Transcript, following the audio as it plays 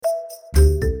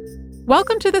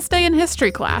Welcome to This Day in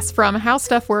History class from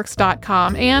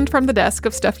HowStuffWorks.com and from the desk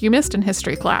of Stuff You Missed in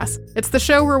History class. It's the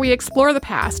show where we explore the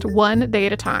past one day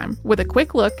at a time with a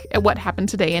quick look at what happened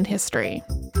today in history.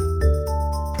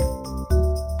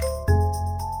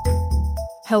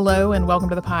 Hello and welcome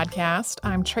to the podcast.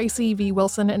 I'm Tracy V.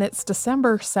 Wilson and it's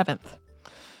December 7th.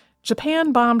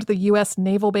 Japan bombed the U.S.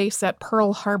 naval base at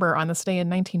Pearl Harbor on this day in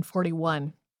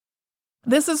 1941.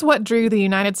 This is what drew the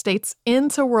United States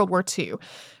into World War II,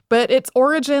 but its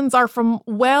origins are from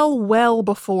well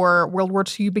before World War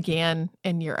II began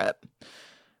in Europe.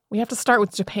 We have to start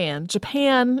with Japan.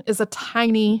 Japan is a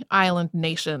tiny island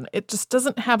nation. It just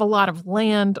doesn't have a lot of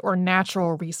land or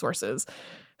natural resources.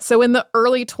 So in the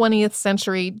early 20th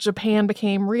century, Japan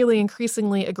became really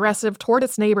increasingly aggressive toward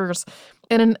its neighbors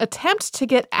in an attempt to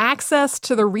get access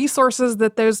to the resources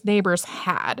that those neighbors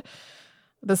had.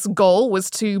 This goal was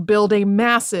to build a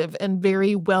massive and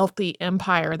very wealthy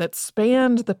empire that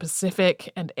spanned the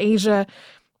Pacific and Asia.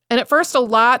 And at first, a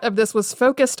lot of this was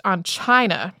focused on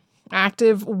China.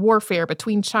 Active warfare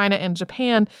between China and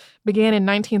Japan began in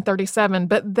 1937,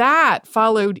 but that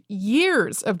followed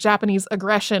years of Japanese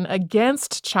aggression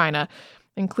against China,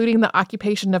 including the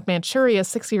occupation of Manchuria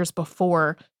 6 years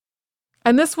before.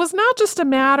 And this was not just a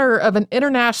matter of an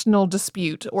international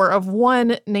dispute or of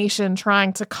one nation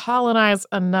trying to colonize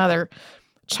another.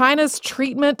 China's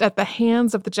treatment at the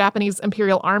hands of the Japanese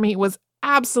Imperial Army was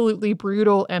absolutely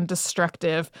brutal and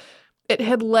destructive. It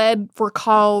had led for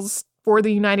calls for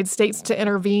the United States to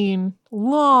intervene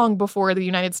long before the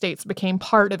United States became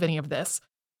part of any of this.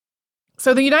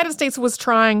 So the United States was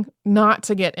trying not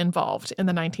to get involved in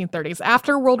the 1930s.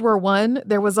 After World War I,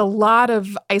 there was a lot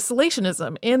of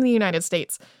isolationism in the United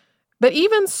States. But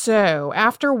even so,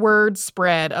 after word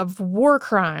spread of war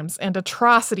crimes and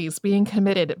atrocities being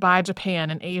committed by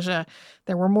Japan and Asia,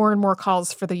 there were more and more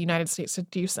calls for the United States to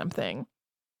do something.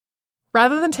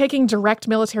 Rather than taking direct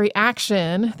military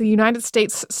action, the United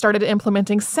States started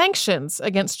implementing sanctions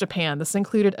against Japan. This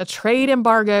included a trade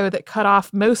embargo that cut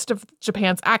off most of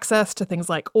Japan's access to things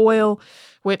like oil,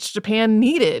 which Japan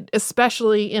needed,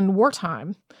 especially in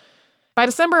wartime. By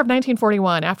December of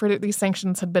 1941, after these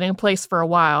sanctions had been in place for a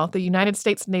while, the United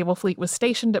States Naval Fleet was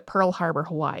stationed at Pearl Harbor,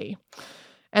 Hawaii.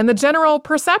 And the general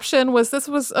perception was this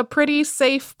was a pretty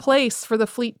safe place for the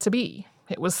fleet to be.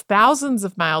 It was thousands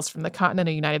of miles from the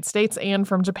continental United States and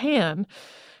from Japan.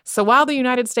 So while the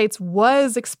United States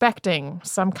was expecting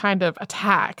some kind of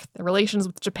attack, the relations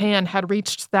with Japan had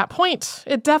reached that point.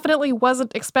 It definitely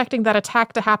wasn't expecting that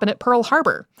attack to happen at Pearl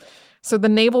Harbor. So the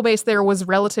naval base there was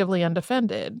relatively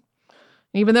undefended.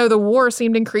 Even though the war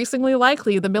seemed increasingly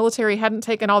likely, the military hadn't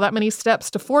taken all that many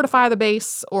steps to fortify the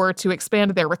base or to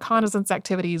expand their reconnaissance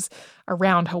activities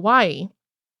around Hawaii.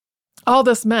 All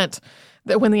this meant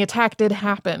that when the attack did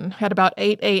happen at about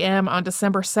 8 a.m. on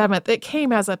December 7th, it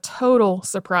came as a total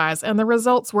surprise, and the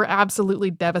results were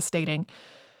absolutely devastating.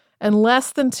 In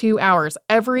less than 2 hours,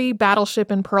 every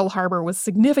battleship in Pearl Harbor was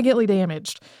significantly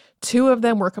damaged. 2 of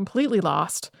them were completely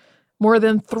lost. More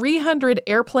than 300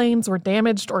 airplanes were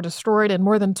damaged or destroyed, and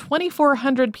more than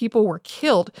 2,400 people were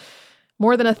killed.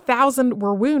 More than 1,000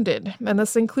 were wounded, and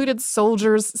this included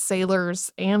soldiers,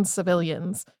 sailors, and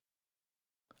civilians.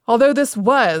 Although this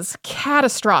was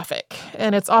catastrophic,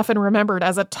 and it's often remembered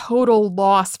as a total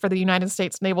loss for the United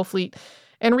States naval fleet,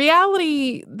 in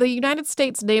reality, the United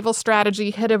States naval strategy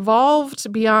had evolved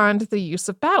beyond the use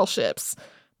of battleships.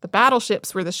 The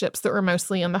battleships were the ships that were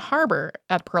mostly in the harbor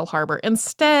at Pearl Harbor.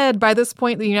 Instead, by this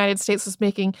point, the United States was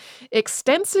making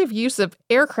extensive use of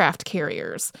aircraft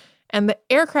carriers, and the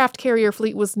aircraft carrier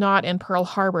fleet was not in Pearl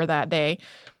Harbor that day.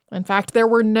 In fact, there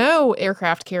were no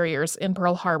aircraft carriers in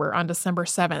Pearl Harbor on December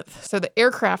 7th. So the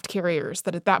aircraft carriers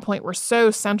that at that point were so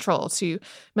central to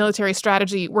military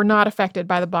strategy were not affected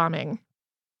by the bombing.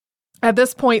 At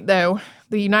this point, though,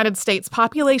 the United States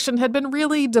population had been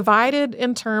really divided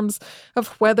in terms of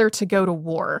whether to go to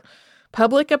war.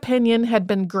 Public opinion had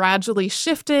been gradually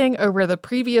shifting over the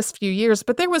previous few years,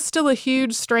 but there was still a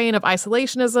huge strain of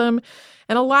isolationism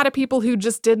and a lot of people who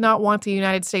just did not want the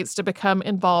United States to become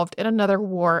involved in another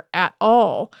war at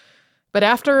all. But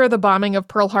after the bombing of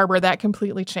Pearl Harbor, that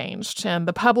completely changed, and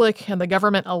the public and the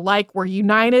government alike were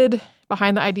united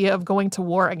behind the idea of going to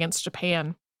war against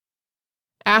Japan.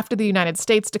 After the United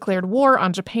States declared war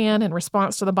on Japan in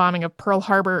response to the bombing of Pearl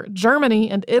Harbor, Germany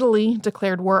and Italy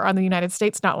declared war on the United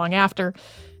States not long after.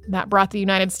 And that brought the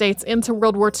United States into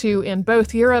World War II in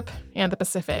both Europe and the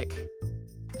Pacific.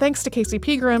 Thanks to Casey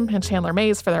Pegram and Chandler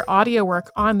Mays for their audio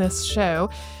work on this show.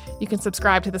 You can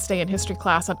subscribe to This Day in History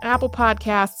class on Apple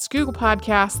Podcasts, Google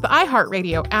Podcasts, the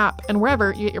iHeartRadio app, and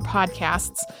wherever you get your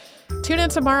podcasts. Tune in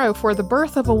tomorrow for the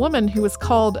birth of a woman who was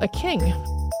called a king.